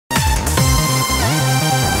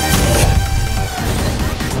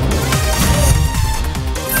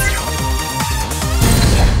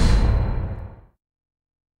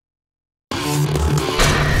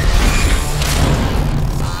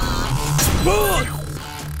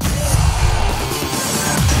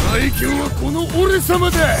最強はこの俺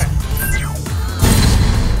様だ。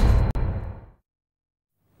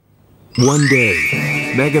One day,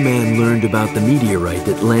 Mega Man learned about the meteorite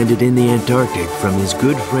that landed in the Antarctic from his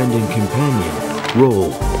good friend and companion,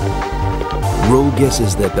 Roll. Roll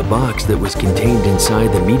guesses that the box that was contained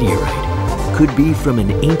inside the meteorite could be from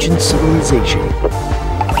an ancient civilization.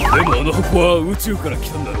 でもあの箱は宇宙から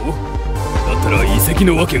来たんだろ。だったら遺跡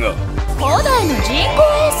のわけが。古代の人工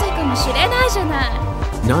衛星かもしれないじゃない。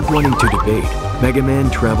Not wanting to debate, Mega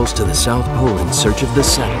Man travels to the South Pole in search of the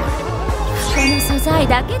satellite. この素材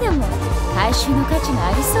だけでも回収の価値が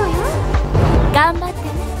ありそうよ。頑張ってね、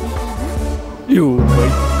メガマン。了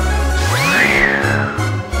解。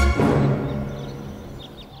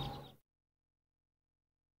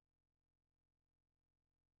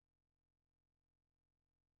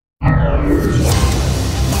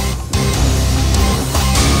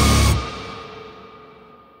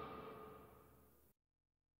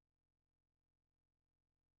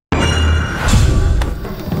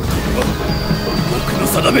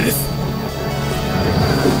ダメです。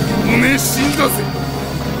おめえ死んだぜ。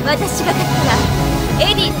私が勝ったら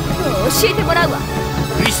エディのことを教えてもらうわ。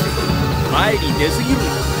無理して前に出すぎる。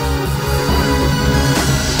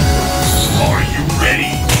Are you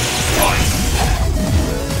ready? Fight!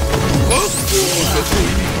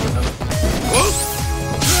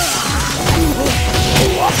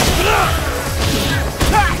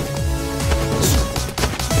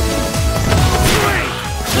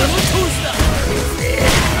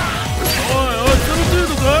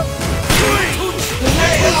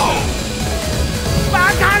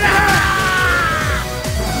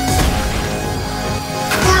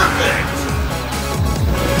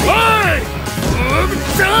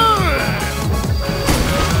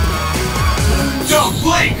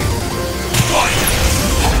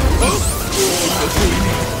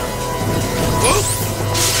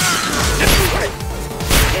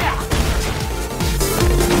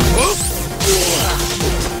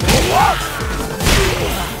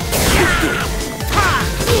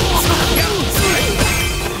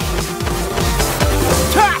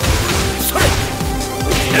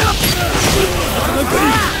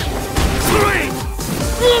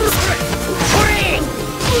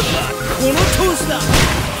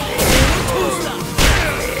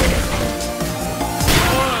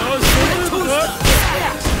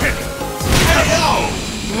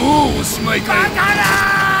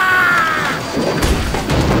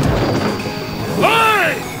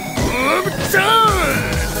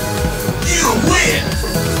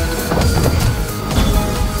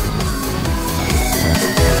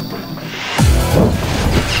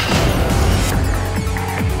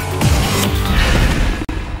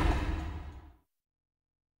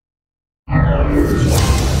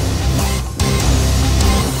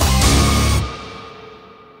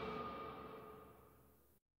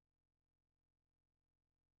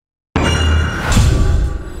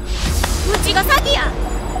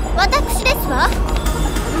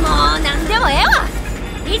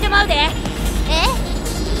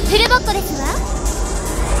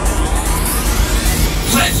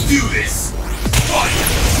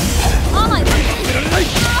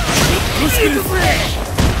 戦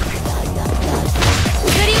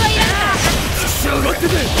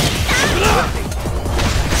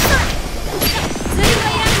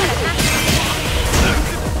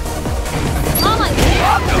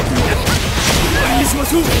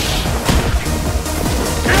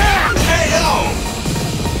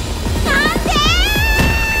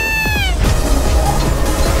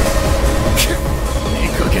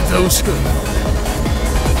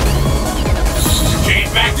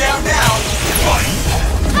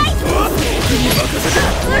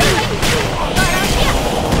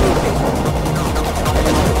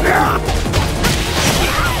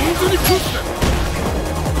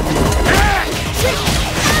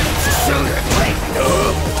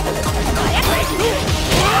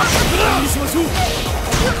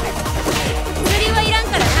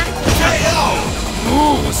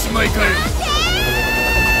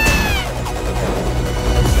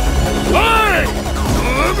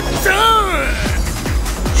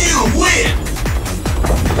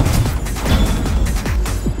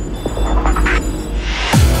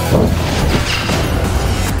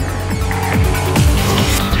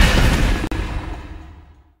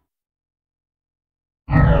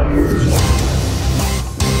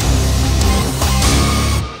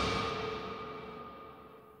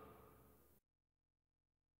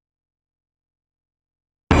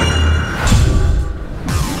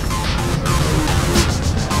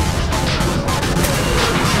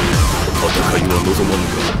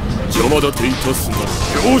邪魔立ていたすな。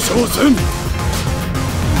容赦はせん。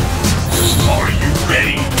Are you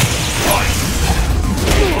ready? Fight!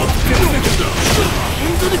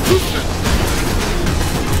 本当に来るぜ。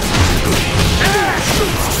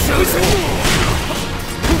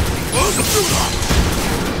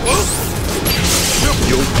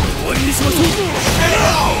よっ、終わりにしましょ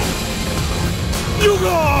う。よが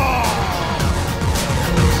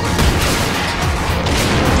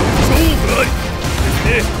勝負ありで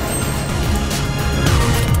すね。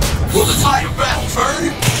Will the tide of battle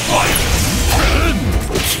turn? Fight!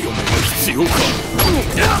 清めが必要か。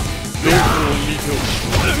どこを見ておく。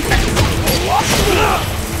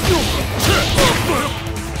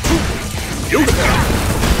よが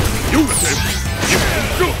よがせ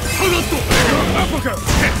ハガットアッパカ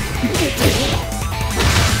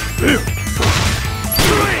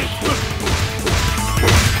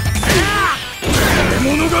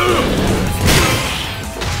物がど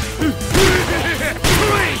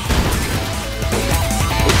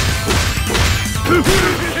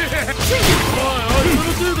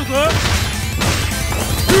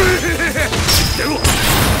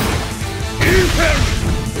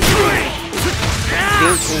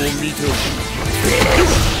こを見ておく。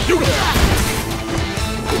よが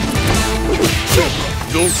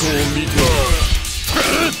どこを見ておく。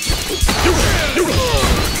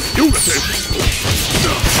よがせ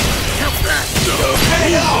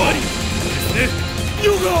よ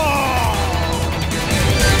が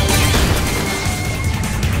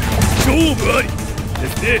勝負ありで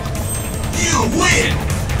すね。You win!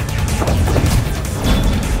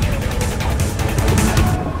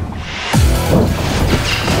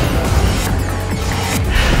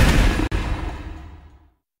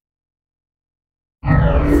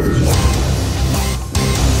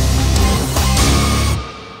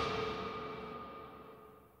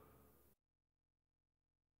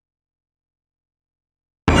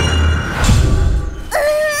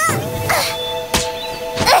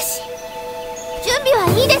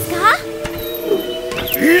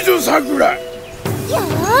 さくら。よ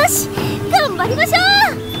ーし、頑張りましょ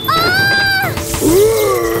う。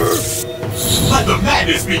Let the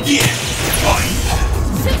madness begin.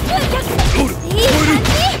 ロール、いい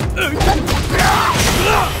感じ。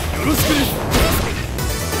よろしくです。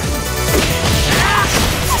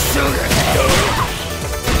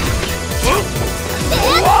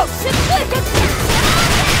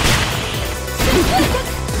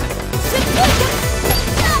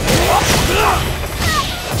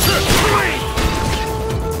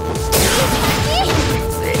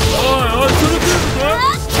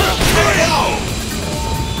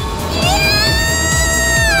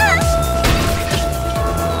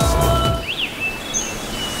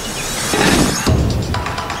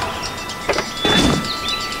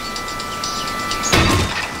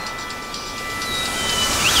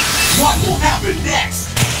What will happen next?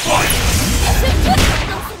 Fight!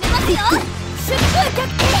 い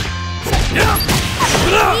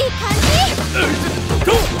い感じ。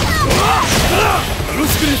よろし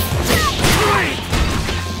くです。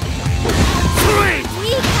い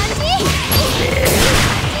い感じ。い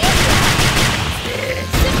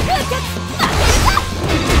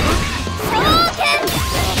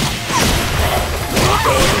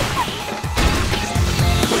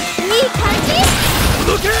い感じ。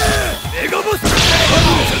届けメガボス。じ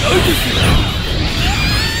ゃないですよ。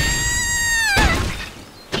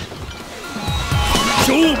勝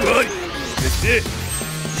負ありですね。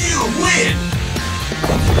You win!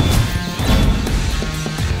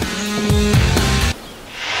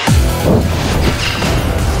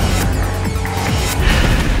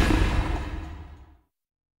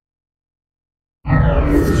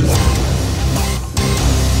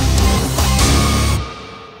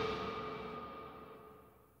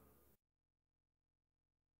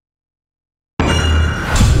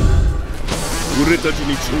 俺たち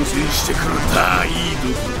に挑戦してくる大毒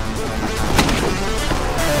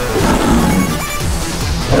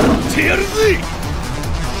ってやるぜ。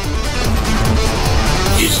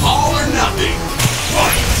 It's all or nothing.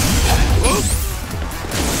 Fight.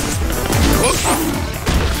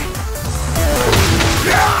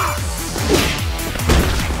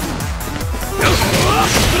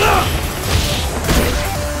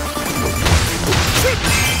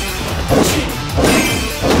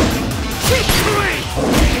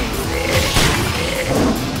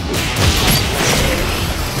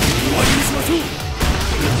 終わりにしましょう。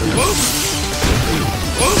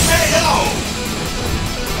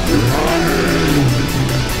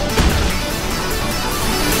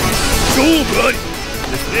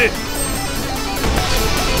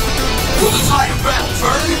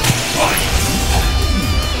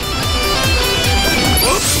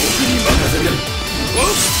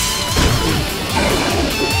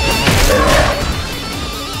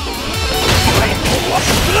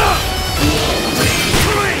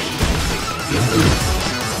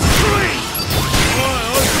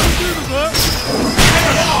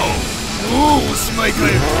まいかよ。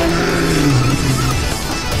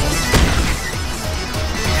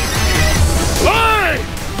おい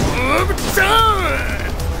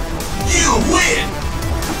！You win!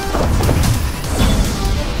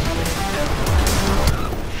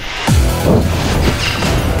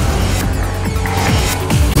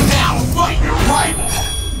 Now fight your rival!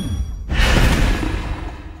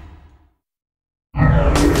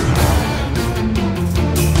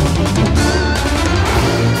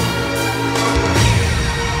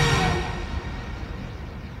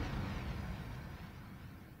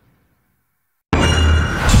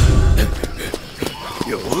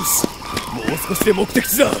 Yoshi, もう少しで目的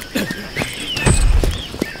地だ。なん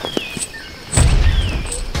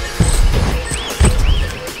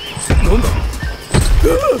だ？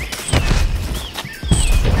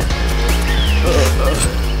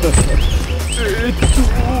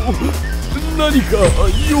何か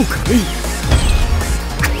用かい？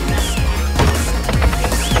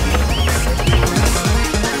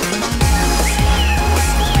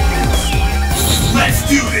 Let's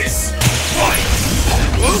do this! Fight!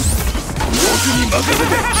 僕に任せて！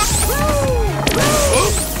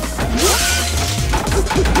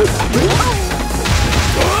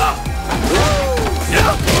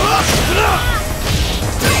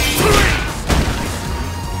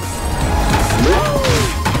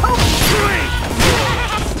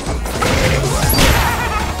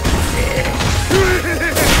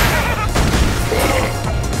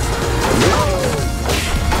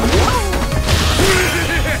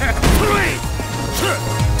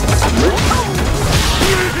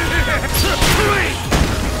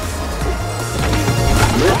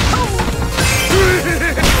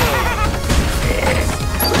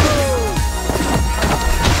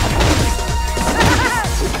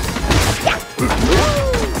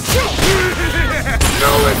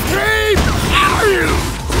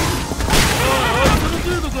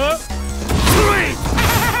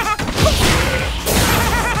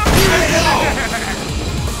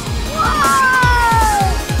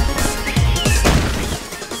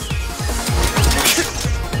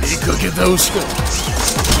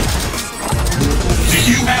 Do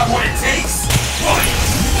you have what it takes?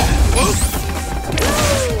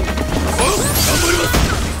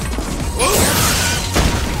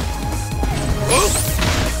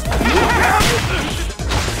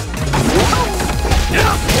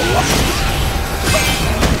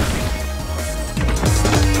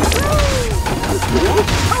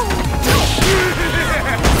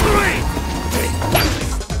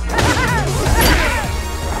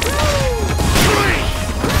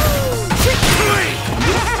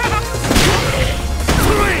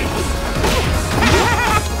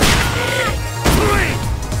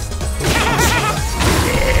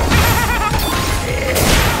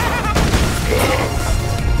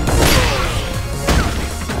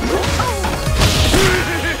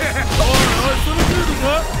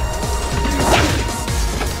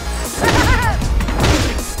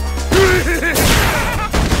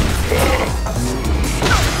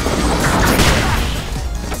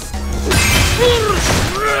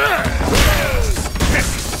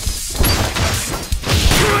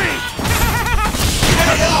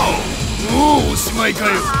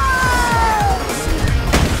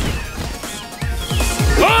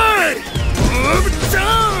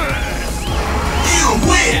 You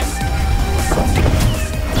win!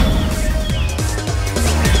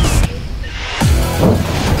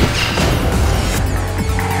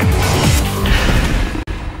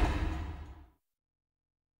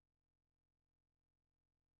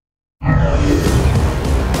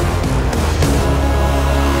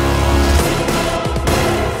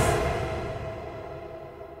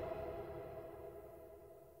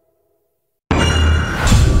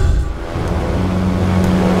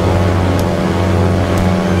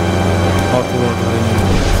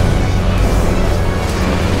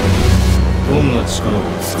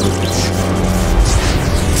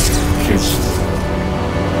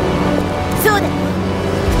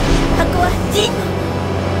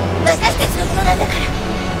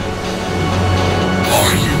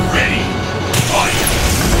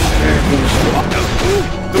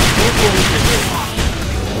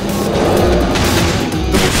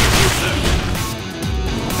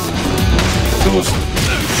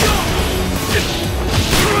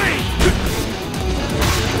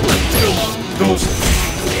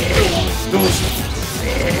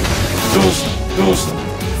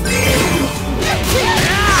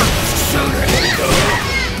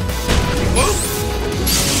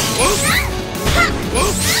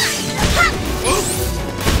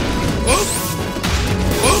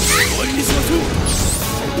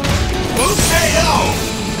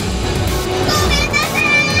 ごめんな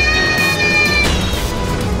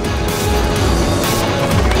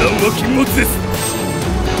物です。本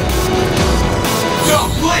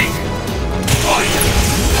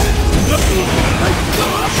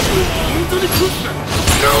当に来るんだ。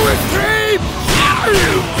ノーエスケープ。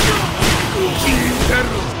聞いてろ。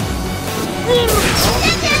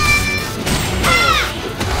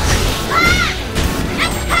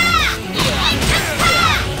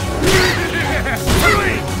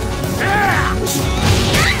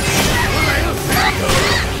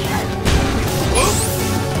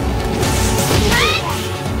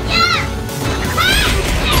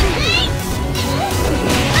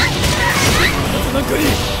なんかいい。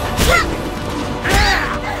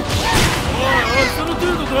その程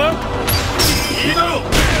度か。いいだろう。よ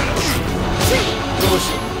し。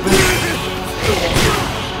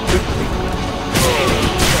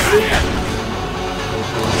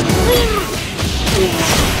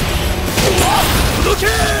届け。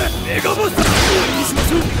メガバスターにしまし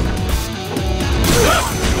ょう。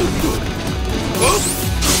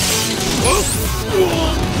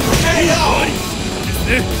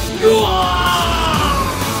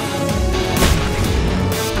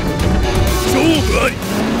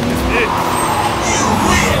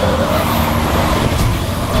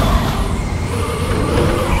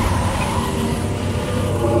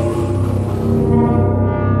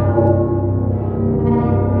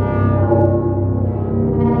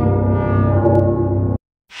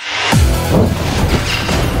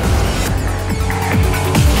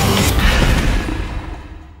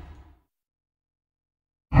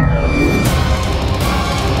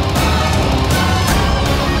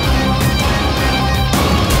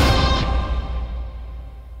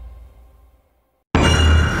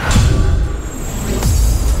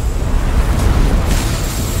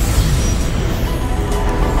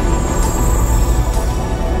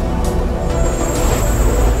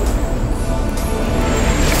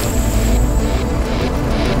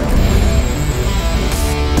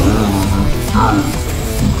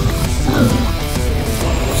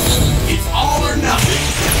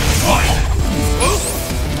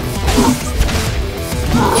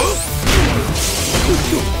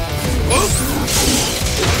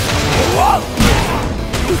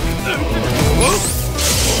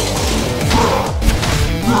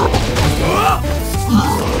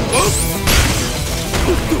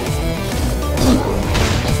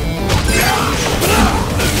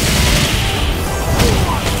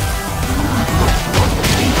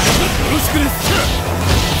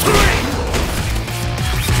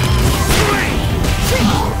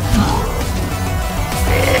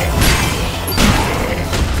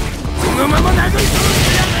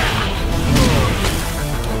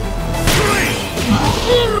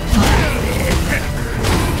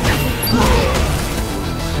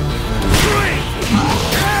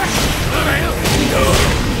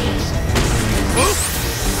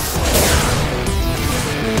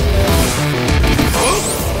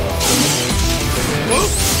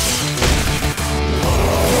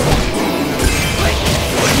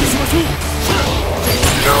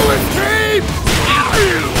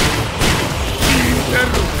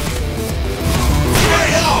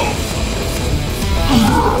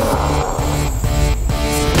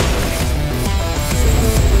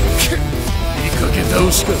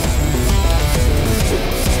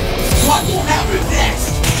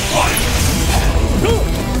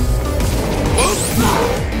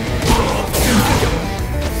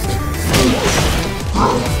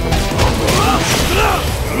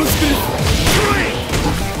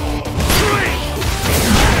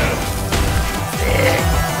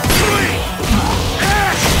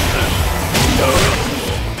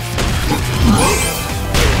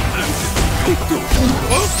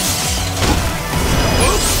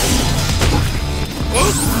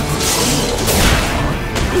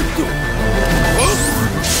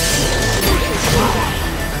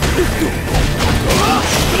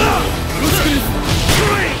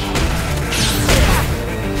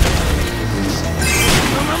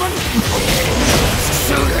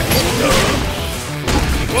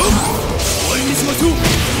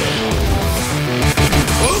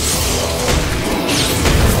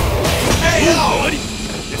ですね。勝負あり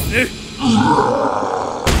ですね。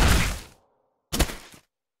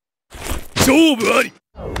勝負あり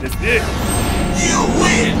ですね。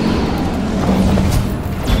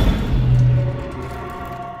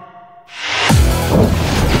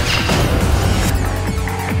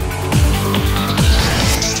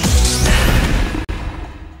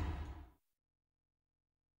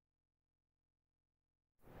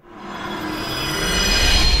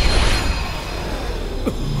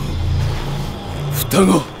双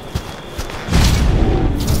子。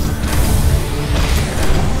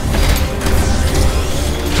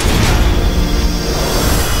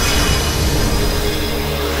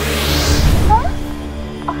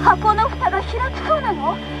が開きそうな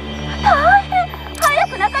の？大変！早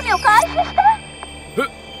く中身を回収して。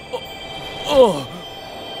ああ。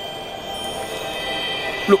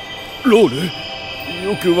ロール？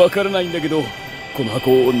よくわからないんだけど、この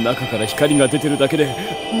箱、中から光が出てるだけで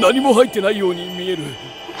何も入ってないように見える。じ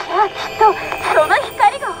ゃあきっとその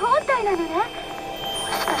光が本体なのね。も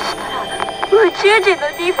しかしたら宇宙人の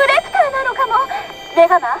リフレクターなのかも。メ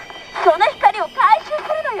ガマン、その光を回収する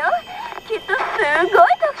のよ。きっとすごい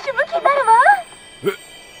特殊武器になるわ。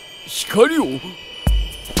光を？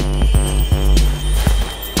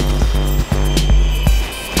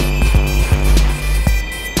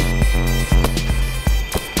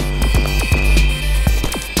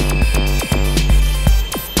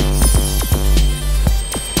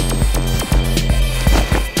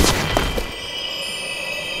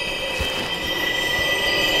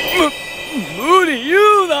無理言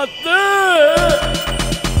うなって。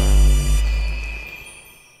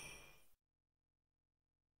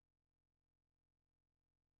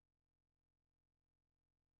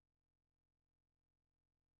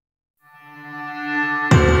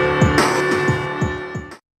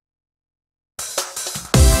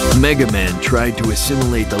Mega Man tried to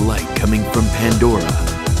assimilate the light coming from Pandora,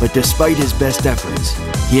 but despite his best efforts,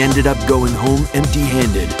 he ended up going home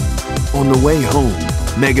empty-handed. On the way home,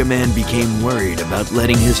 Mega Man became worried about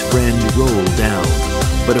letting his friend Roll down.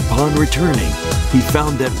 But upon returning, he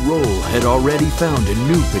found that Roll had already found a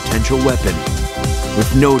new potential weapon.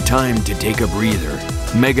 With no time to take a breather,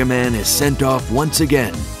 Mega Man is sent off once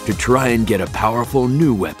again to try and get a powerful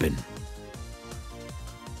new weapon.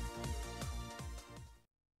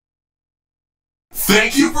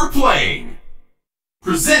 Thank you for playing!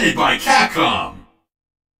 Presented by Capcom!